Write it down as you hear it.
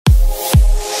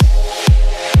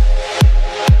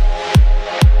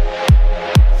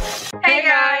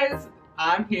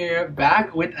here,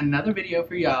 back with another video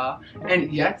for y'all.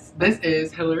 And yes, this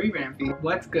is Hilary Rampy.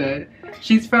 What's good?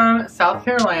 She's from South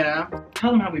Carolina.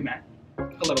 Tell them how we met a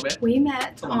little bit. We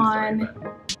met on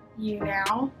You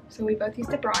Now. So we both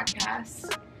used to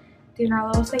broadcast, doing our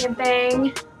little singing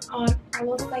thing on our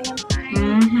little singing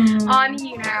thing on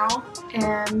You Now,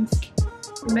 and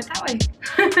we met that way.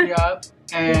 Yup.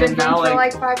 And we've been now, friends for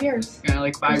like 5 years. Yeah,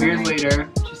 like 5 years later,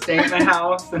 she's staying in my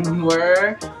house, and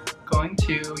we're going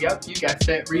to, yep, you guessed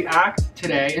it, react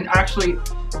today. And actually,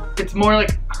 it's more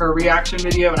like her reaction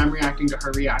video, and I'm reacting to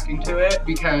her reacting to it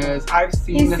because I've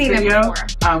seen this video.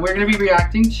 We're gonna be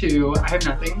reacting to I Have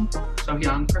Nothing,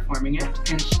 Sohyang performing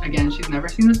it, and again, she's never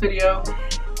seen this video,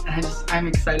 and I'm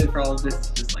excited for all of this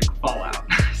to just like fall out.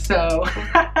 So.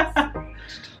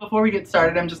 Before we get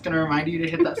started, I'm just going to remind you to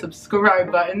hit that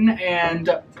subscribe button and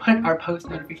put our post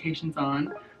notifications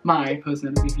on. My post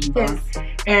notifications on.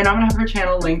 And I'm going to have her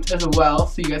channel linked as well,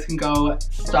 so you guys can go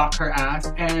stalk her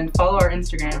ass and follow our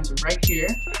Instagrams right here.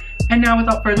 And now,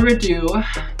 without further ado,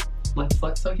 let's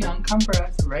let Sohyang come for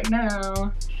us right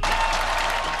now.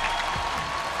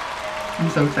 I'm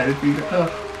so excited for you to, oh,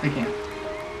 I can't.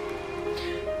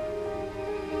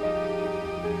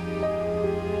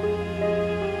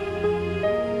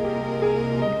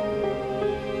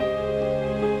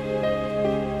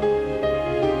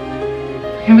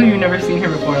 I can't believe you've never seen her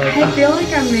before. Like, I feel like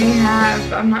I may have,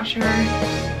 but I'm not sure.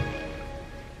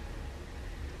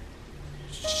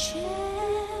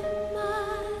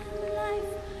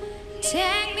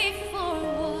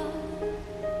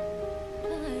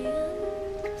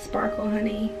 Sparkle,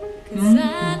 honey.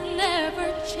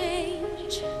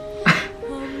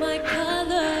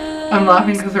 I'm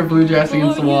laughing because her blue dress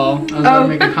against the wall. I was going to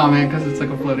make a comment because it's like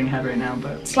a floating head right now,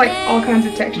 but it's like all kinds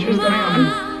of textures going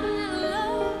on.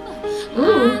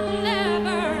 Ooh.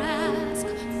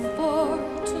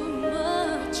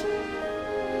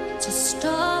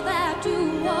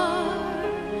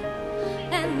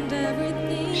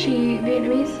 She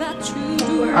Vietnamese?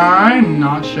 I'm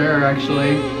not sure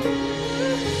actually.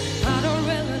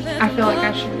 I feel like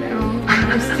I should know.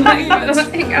 I'm just like,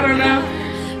 I don't know.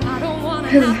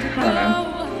 Cause I don't know.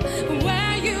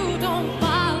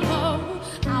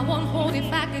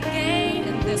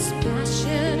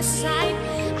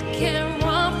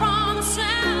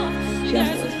 She has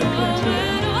to listen to it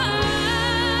too.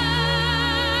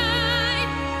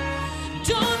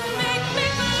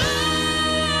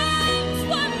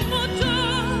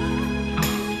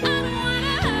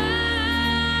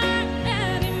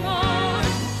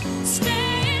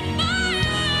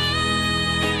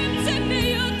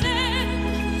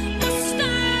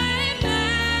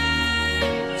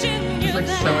 She's like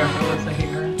so effortless, I hate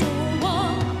her.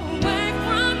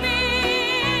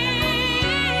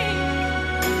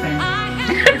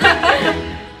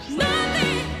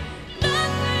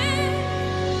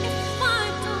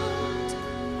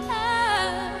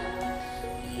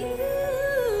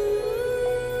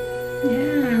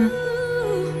 Yeah.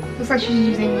 Looks like she's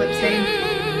using lipstick.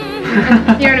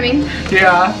 You know what I mean?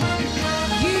 Yeah.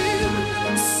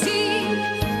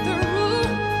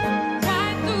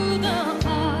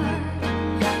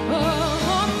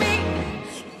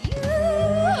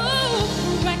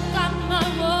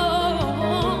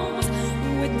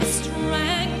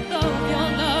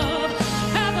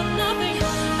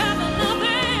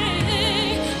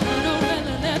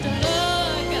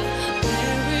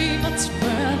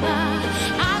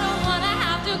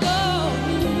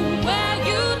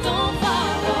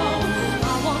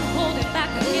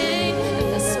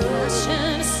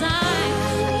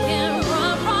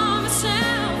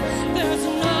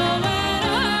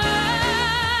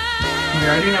 You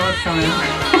already know what's coming.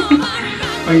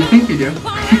 Oh, you think you do?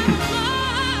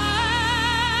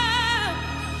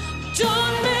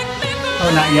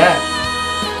 Oh, not yet.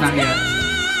 Not yet.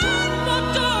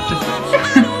 Just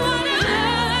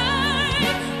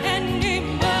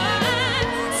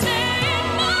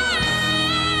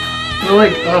You're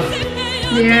like, ugh.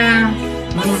 Yeah.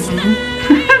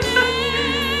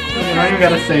 I don't even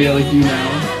gotta say it like you know.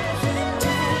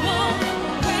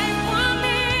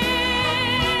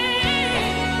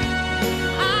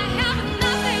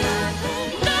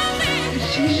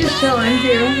 She's just chilling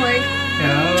too, like.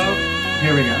 Yeah,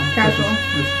 here we go. Casual.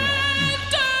 This is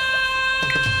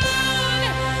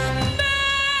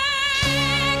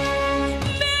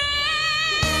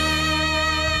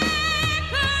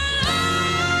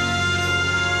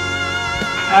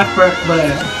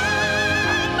effortless.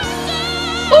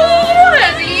 Oh,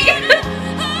 honey.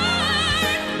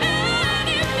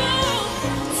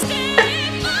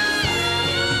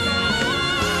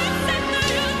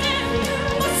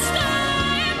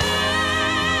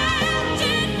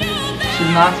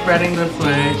 She's not spreading this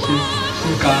way.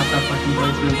 She's got that fucking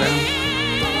placement down.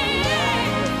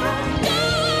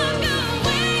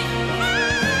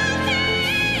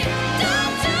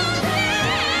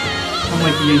 I'm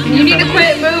like yanking. You need to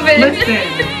quit moving. Listen,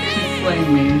 she's slaying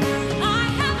me.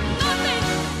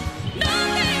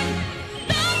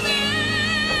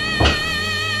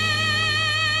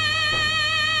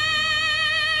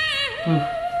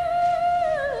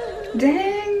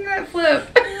 Dang, that flip.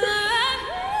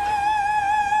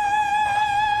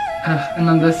 And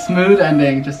then the smooth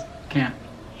ending just can't.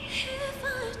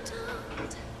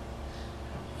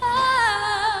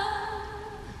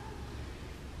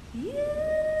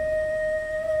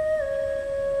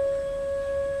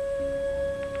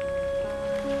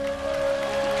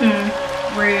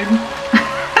 Rude.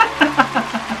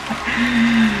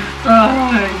 I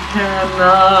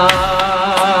cannot.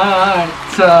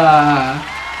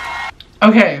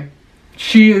 Okay,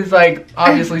 she is like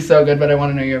obviously so good, but I want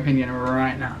to know your opinion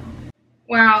right now.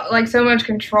 Wow, like so much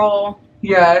control.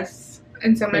 Yes.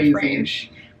 And so Crazy. much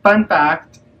range. Fun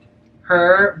fact,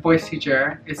 her voice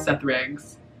teacher is Seth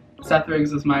Riggs. Seth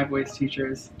Riggs was my voice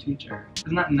teacher's teacher.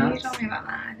 Isn't that nuts? You told me about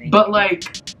that, I think. But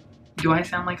like, do I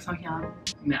sound like Sohyang?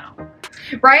 No.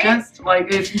 Right? Just like,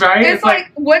 it's right? It's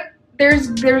like what?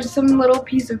 There's some little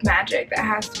piece of magic that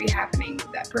has to be happening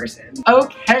with that person.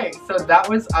 Okay, so that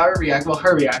was our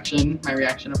her reaction, my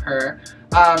reaction of her.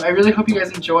 I really hope you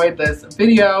guys enjoyed this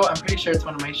video. I'm pretty sure it's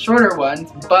one of my shorter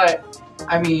ones, but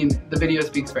I mean, the video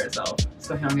speaks for itself.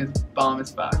 Sohyang is bomb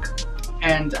as fuck.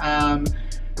 And I'm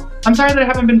sorry that I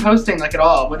haven't been posting like at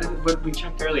all. What we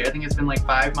checked earlier, I think it's been like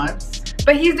 5 months.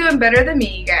 But he's doing better than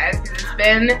me, guys, because it's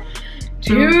been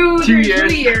two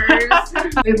years.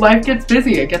 Life gets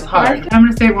busy, it gets hard. I'm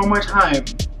gonna say it one more time.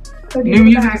 New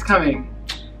music is coming.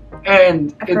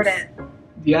 And I've heard it.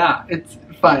 Yeah, it's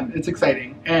fun, it's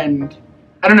exciting. And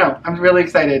I don't know, I'm really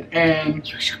excited. And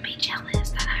you should be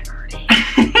jealous that I've heard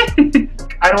it.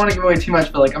 I don't want to give away too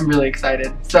much, but like I'm really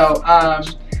excited. So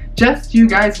just you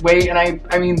guys wait. And I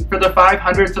mean, for the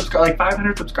 500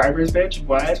 subscribers, bitch,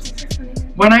 what?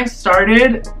 When I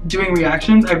started doing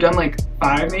reactions, I've done like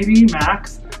 5 maybe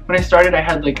max. When I started, I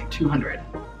had like 200,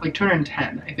 like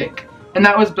 210, I think. And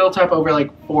that was built up over like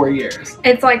 4 years.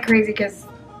 It's like crazy because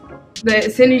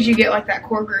as soon as you get like that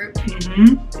core group,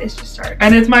 it just starts.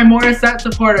 And it's my Morissette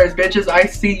supporters, bitches. I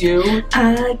see you.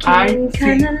 I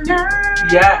see you.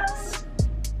 Yes.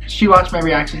 She watched my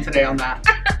reaction today on that.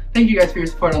 Thank you guys for your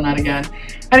support on that again.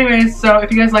 Anyways, so if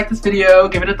you guys like this video,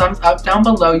 give it a thumbs up down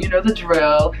below. You know the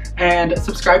drill. And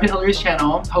subscribe to Hilary's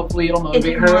channel. Hopefully it'll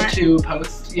motivate her to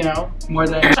post, you know, more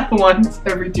than once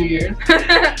every 2 years.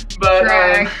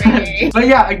 But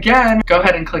yeah, again, go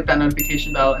ahead and click that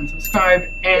notification bell and subscribe.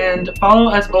 And follow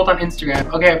us both on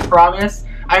Instagram. Okay, I promise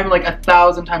I'm like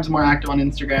 1,000 times more active on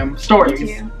Instagram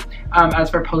stories. As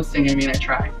for posting, I mean, I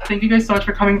try. Thank you guys so much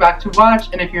for coming back to watch.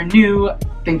 And if you're new,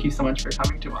 thank you so much for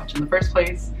coming to watch in the first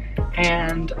place.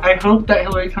 And I hope that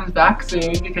Hilary comes back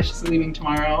soon because she's leaving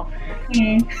tomorrow.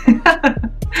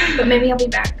 But maybe I'll be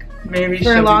back. Maybe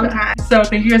for a long time. So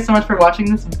thank you guys so much for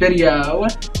watching this video.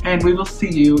 And we will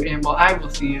see you in, well, I will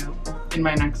see you in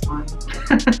my next one.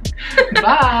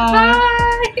 Bye.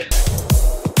 Bye.